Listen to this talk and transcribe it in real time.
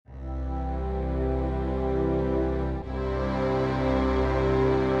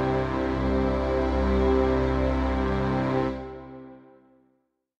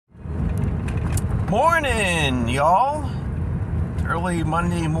morning, y'all. It's early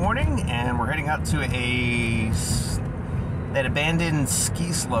Monday morning, and we're heading out to that abandoned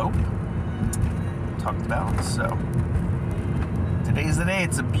ski slope talked about. So today's the day.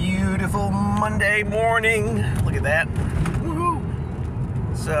 It's a beautiful Monday morning. Look at that. Woohoo!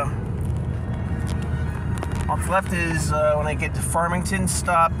 So off the left is when I get to Farmington,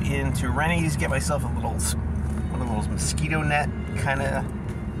 stop into Rennie's, get myself one of those mosquito net kind of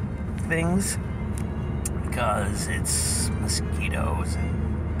things, because it's mosquitoes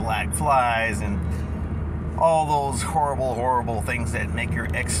and black flies and all those horrible things that make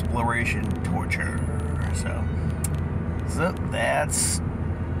your exploration torture. So that's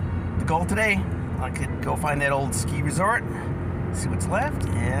the goal today. I could go find that old ski resort, see what's left,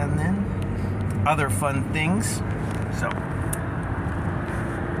 and then other fun things. So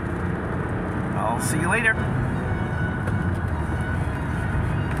I'll see you later.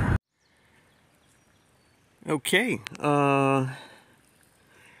 Okay, I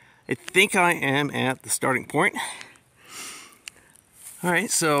think I am at the starting point.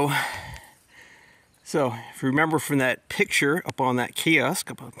 Alright, so if you remember from that picture up on that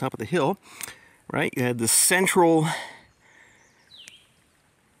kiosk up on top of the hill, right, you had the central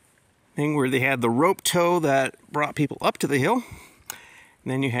thing where they had the rope tow that brought people up to the hill,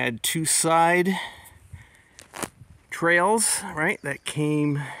 and then you had two side trails, right, that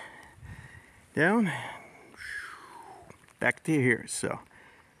came down back to here. So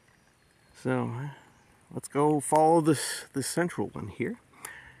let's go follow this central one here,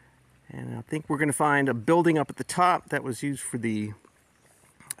 and I think we're going to find a building up at the top that was used for the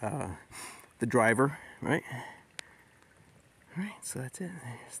driver, right? All right, so that's it.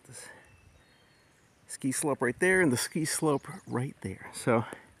 There's this ski slope right there and the ski slope right there. So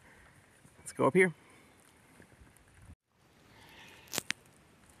let's go up here.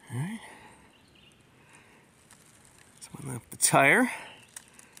 All right. Someone left the tire.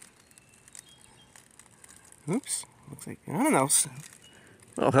 Oops, looks like, I don't know.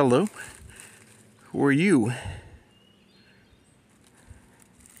 Well, hello. Who are you?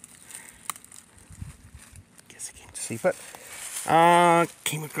 Guess I can't see, but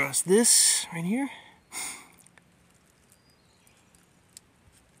came across this right here.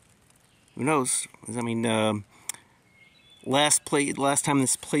 Who knows? I mean, last time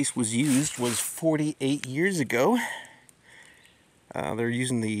this place was used was 48 years ago. They're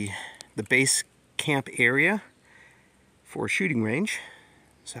using the base camp area for a shooting range.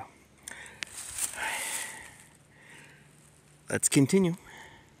 So let's continue.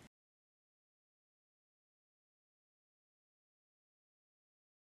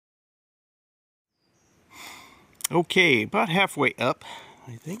 Okay, about halfway up,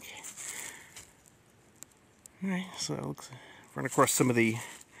 I think. Alright, so it looks, run across some of the,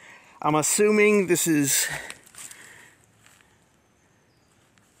 I'm assuming this is,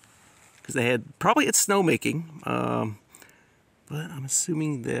 because they had, probably it's snowmaking, but I'm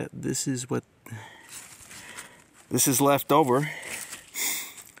assuming that this is what, this is left over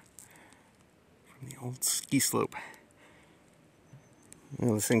from the old ski slope.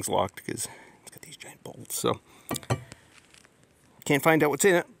 Well, this thing's locked because it's got these giant bolts, so can't find out what's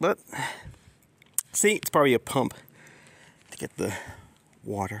in it, but see, it's probably a pump to get the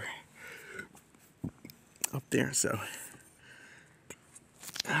water up there. So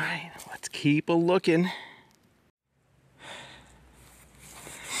all right, let's keep a looking.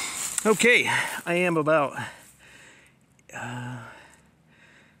 Okay, I am about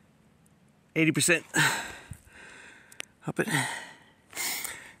 80% up it.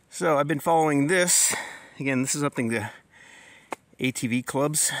 So I've been following this. Again, this is something the ATV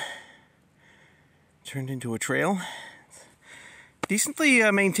clubs turned into a trail. It's decently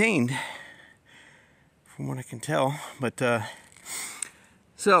maintained, from what I can tell. But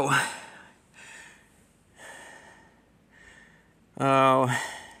so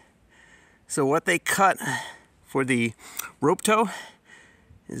what they cut for the rope tow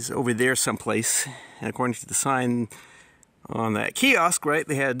is over there someplace. And according to the sign on that kiosk, right,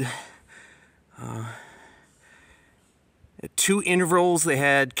 they had two intervals they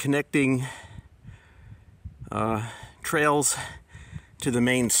had connecting trails to the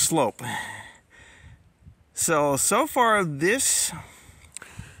main slope. So far this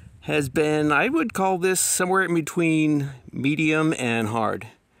has been, I would call this somewhere in between medium and hard.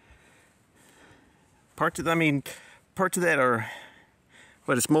 Parts of that are,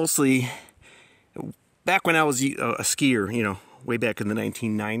 but it's mostly, back when I was a skier, you know, way back in the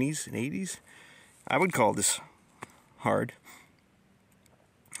 1990s and 80s, I would call this hard.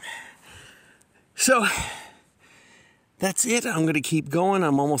 So that's it. I'm going to keep going.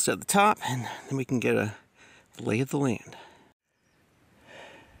 I'm almost at the top, and then we can get a lay of the land.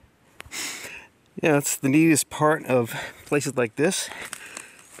 Yeah, that's the neatest part of places like this.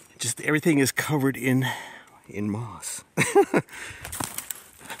 Just everything is covered in moss.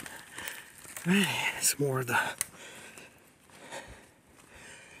 Some more of the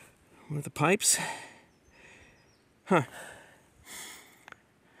pipes. Huh.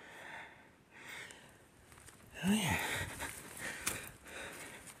 Oh yeah.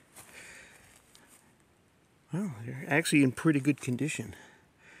 Well, they're actually in pretty good condition.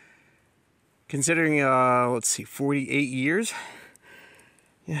 Considering, let's see, 48 years.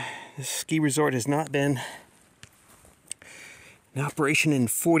 Yeah, this ski resort has not been in operation in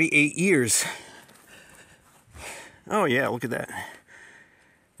 48 years. Oh yeah, look at that.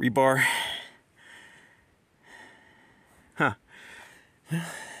 Rebar. Huh. There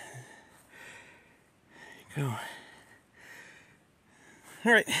you go.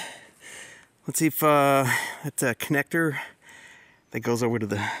 Alright. Let's see if that's a connector that goes over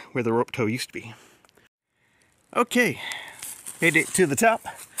to where the rope tow used to be. Okay. Made it to the top.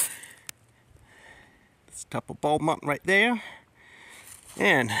 It's top of Bald Mountain right there.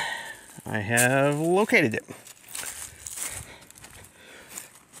 And I have located it.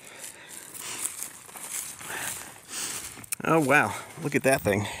 Oh wow, look at that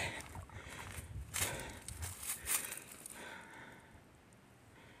thing.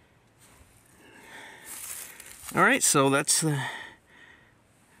 Alright, so that's oh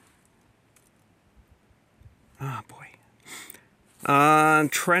boy. I'm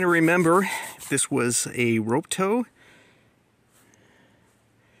trying to remember if this was a rope tow,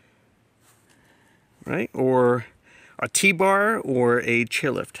 right? Or a T-bar or a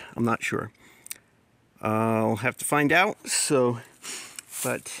chairlift. I'm not sure. I'll have to find out. So,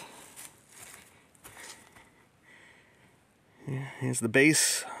 but yeah, here's the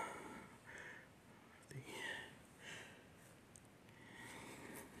base.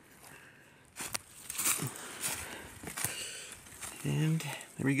 And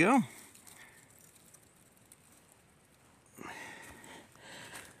there we go.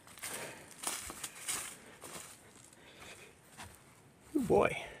 Oh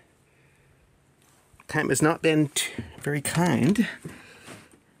boy. Time has not been very kind.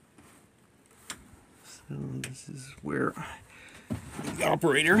 So this is where the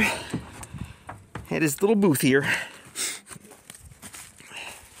operator had his little booth here.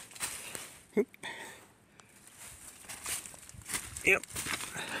 Yep.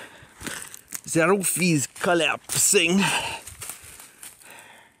 The roof is collapsing.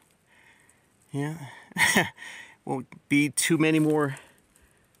 Yeah. Won't be too many more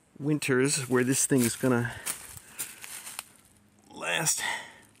winters where this thing is gonna last.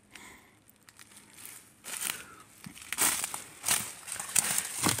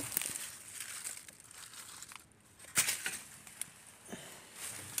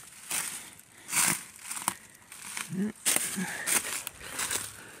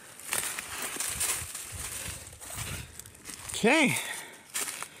 Okay.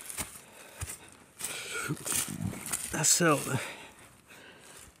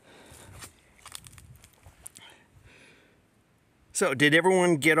 So did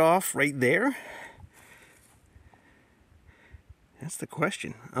everyone get off right there? That's the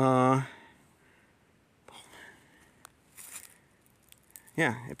question.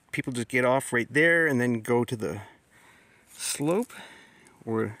 Yeah, if people just get off right there and then go to the slope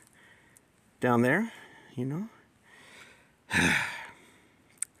or down there, you know.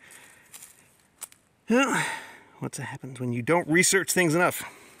 Well, what happens when you don't research things enough?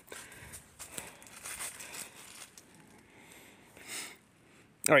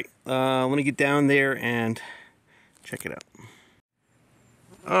 Alright, let me get down there and check it out.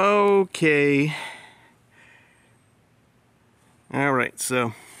 Okay. Alright,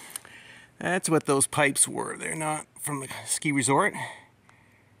 so that's what those pipes were. They're not from the ski resort.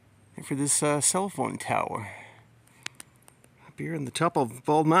 They're for this cell phone tower up here on the top of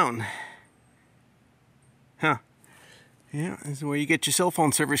Bald Mountain. Huh. Yeah, this is where you get your cell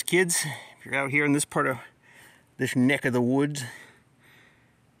phone service, kids. If you're out here in this part of this neck of the woods.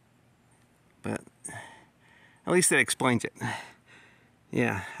 But at least that explains it.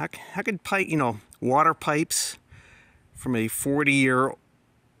 Yeah, how could pipe, you know, water pipes from a 40-year,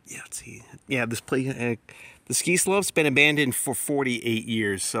 yeah, let's see, yeah, this place, the ski slope's been abandoned for 48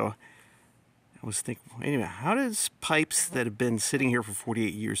 years, so I was thinking, anyway, how does pipes that have been sitting here for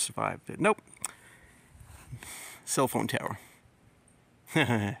 48 years survive? But nope. Cell phone tower.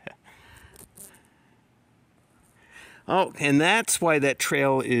 Oh, and that's why that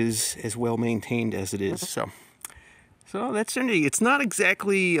trail is as well maintained as it is. So So that's certainly, it's not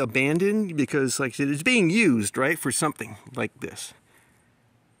exactly abandoned because, like I said, it's being used, right, for something like this.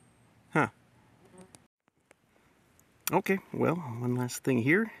 Huh. Okay, well, one last thing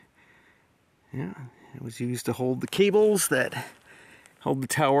here. Yeah, it was used to hold the cables that hold the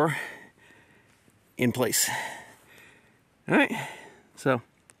tower in place. All right, so.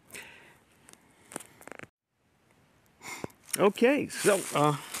 Okay, so,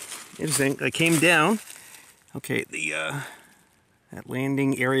 interesting, I came down. Okay, that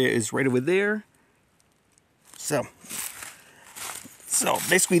landing area is right over there. So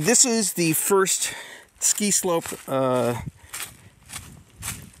basically this is the first ski slope oh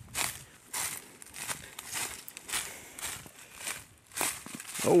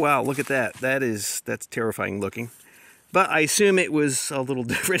wow, look at that. That's terrifying looking. But I assume it was a little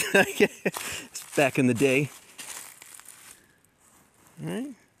different back in the day. All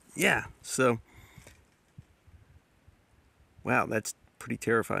right? Yeah, so wow, that's pretty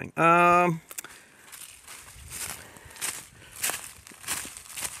terrifying. All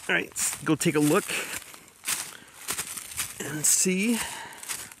right, let's go take a look and see.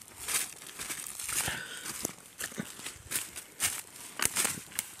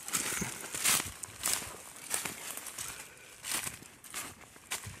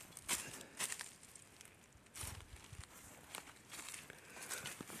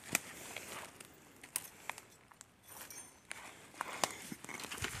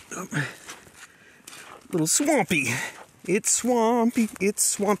 Oh, a little swampy. It's swampy, it's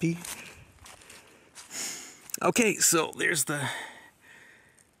swampy. Okay, so there's the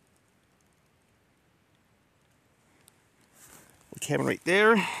cabin right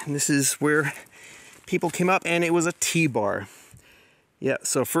there. And this is where people came up, and it was a T-bar. Yeah,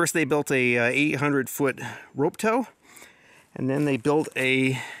 so first they built a 800-foot rope tow, and then they built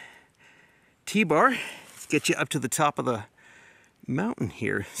a T-bar to get you up to the top of the mountain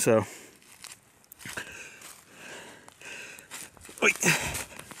here. So, wait.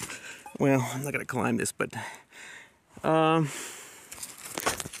 Well, I'm not gonna climb this, but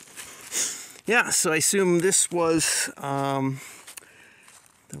yeah. So I assume this was the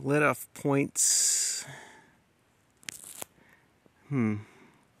let-off points.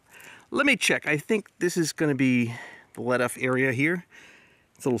 Let me check. I think this is going to be the let-off area here.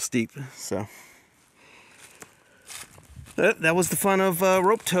 It's a little steep, so that was the fun of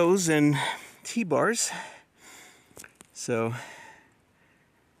rope tows and T-bars. So,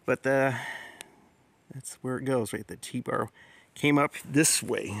 but that's where it goes, right? The T-bar came up this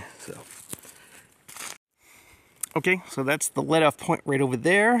way. So, okay, so that's the let-off point right over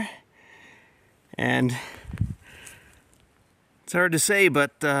there, and it's hard to say,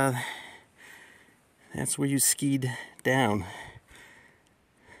 but that's where you skied down.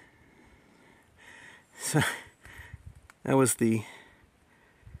 So that was the,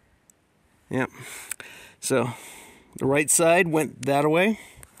 yeah. So the right side went that way,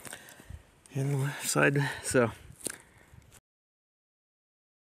 and the left side, so.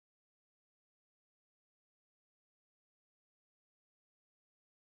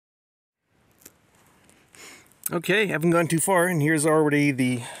 Okay, haven't gone too far, and here's already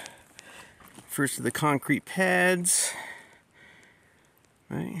the first of the concrete pads,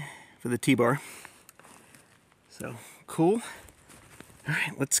 right, for the T-bar. So, cool. All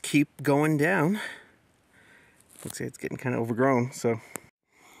right, let's keep going down. Looks like it's getting kind of overgrown, so.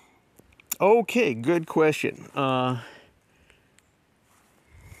 Okay, good question. How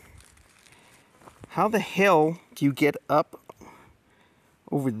the hell do you get up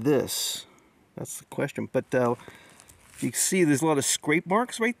over this? That's the question. But you can see there's a lot of scrape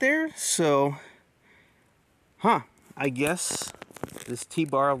marks right there. So, I guess this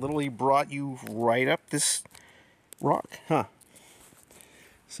T-bar literally brought you right up this rock.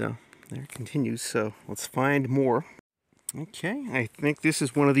 So, there it continues. So, let's find more. Okay, I think this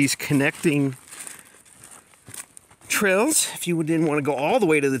is one of these connecting trails. If you didn't want to go all the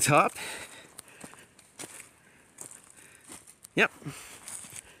way to the top. Yep.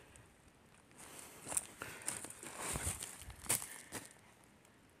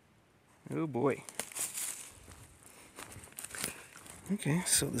 Oh boy. Okay,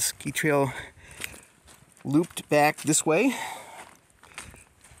 so the ski trail looped back this way.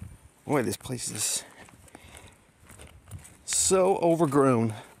 Boy, this place is so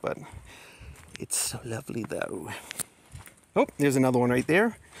overgrown, but it's so lovely though. Oh, there's another one right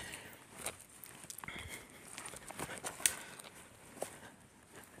there.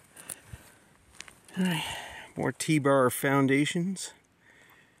 All right, more T-bar foundations.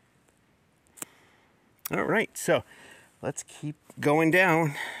 All right, so let's keep going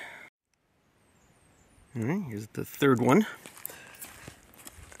down. All right, here's the third one.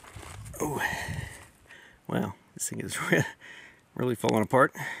 Oh, wow, this thing is really falling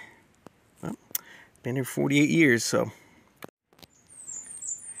apart. Well, been here 48 years, so.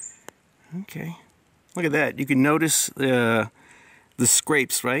 Okay, look at that. You can notice the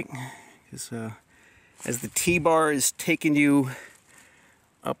scrapes, right? Because as the T-bar is taking you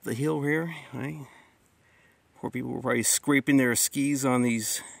up the hill here, right? Poor people were probably scraping their skis on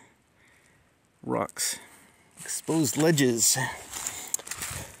these rocks. Exposed ledges.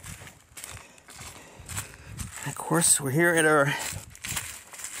 Of course, we're here at our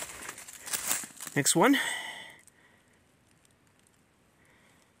next one.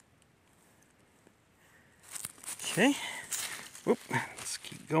 Okay. Whoop. Let's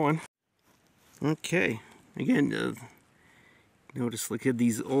keep going. Okay. Again, notice, look at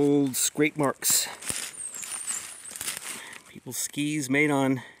these old scrape marks. People's skis made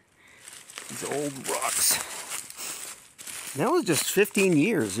on these old rocks. That was just 15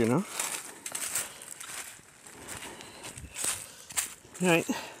 years, you know. All right,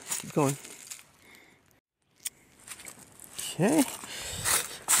 keep going. Okay.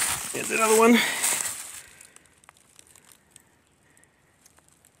 Here's another one.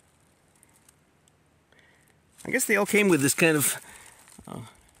 I guess they all came with this kind of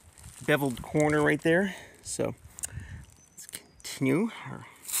beveled corner right there. So let's continue our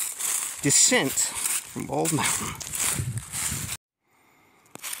descent from Bald Mountain.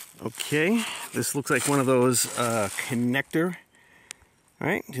 Okay, this looks like one of those connector,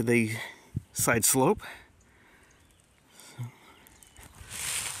 right, to the side slope. So,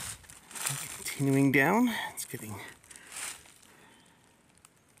 continuing down, it's getting.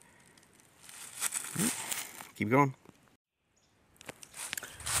 Keep going.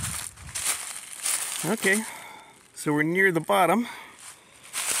 Okay, so we're near the bottom.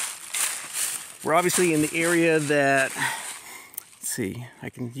 We're obviously in the area that, let's see,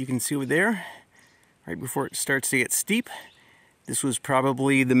 you can see over there, right before it starts to get steep. This was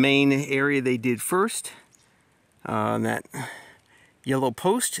probably the main area they did first. And that yellow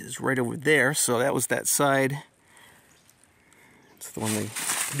post is right over there, so that was that side. It's the one they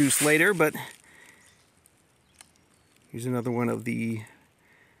produced later, but here's another one of the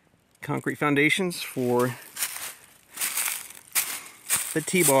concrete foundations for the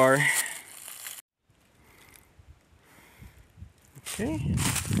T-bar. Okay.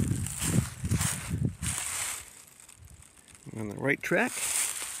 On the right track.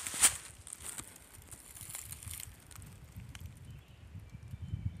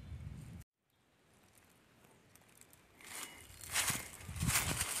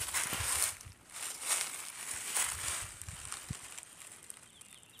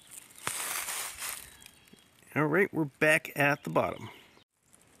 All right, we're back at the bottom.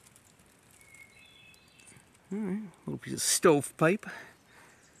 All right, a little piece of stovepipe.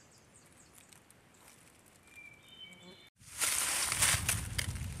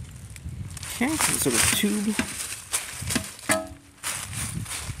 Okay, some sort of tube.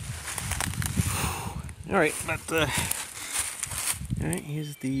 All right, but all right,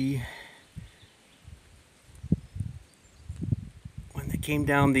 here's the one that came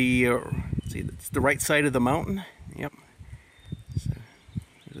down the. See, it's the right side of the mountain. Yep. So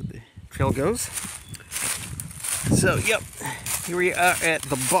there the trail goes. So, yep, here we are at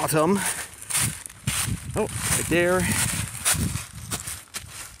the bottom. Oh, right there.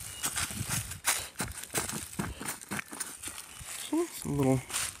 Okay, some little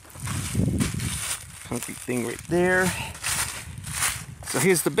concrete thing right there. So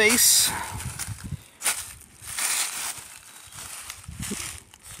here's the base.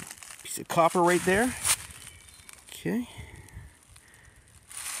 Piece of copper right there. Okay.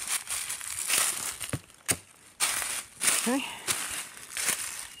 Okay.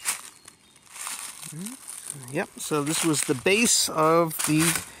 Yep, so this was the base of the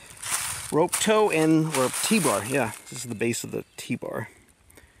rope toe or T-bar. Yeah, this is the base of the T-bar.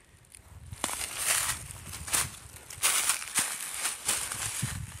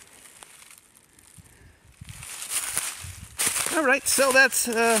 All right, so that's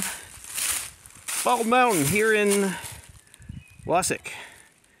Bald Mountain here in Oquossoc.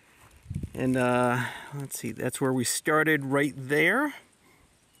 And let's see, that's where we started right there. And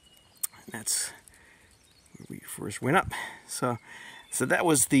that's where we first went up. So that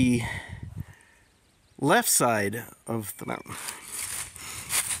was the left side of the mountain.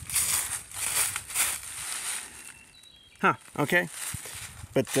 Huh, okay.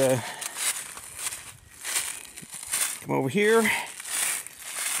 But come over here,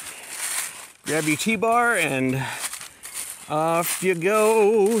 grab your T-bar, and Off you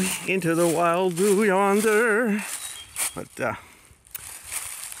go into the wild blue yonder. But,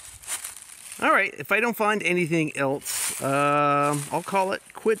 alright, if I don't find anything else, I'll call it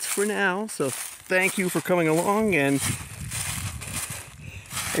quits for now. So thank you for coming along and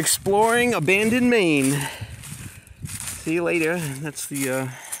exploring abandoned Maine. See you later. That's the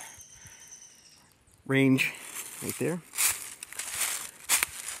range right there.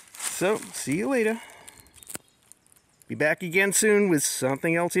 So, see you later. Be back again soon with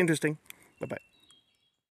something else interesting. Bye-bye.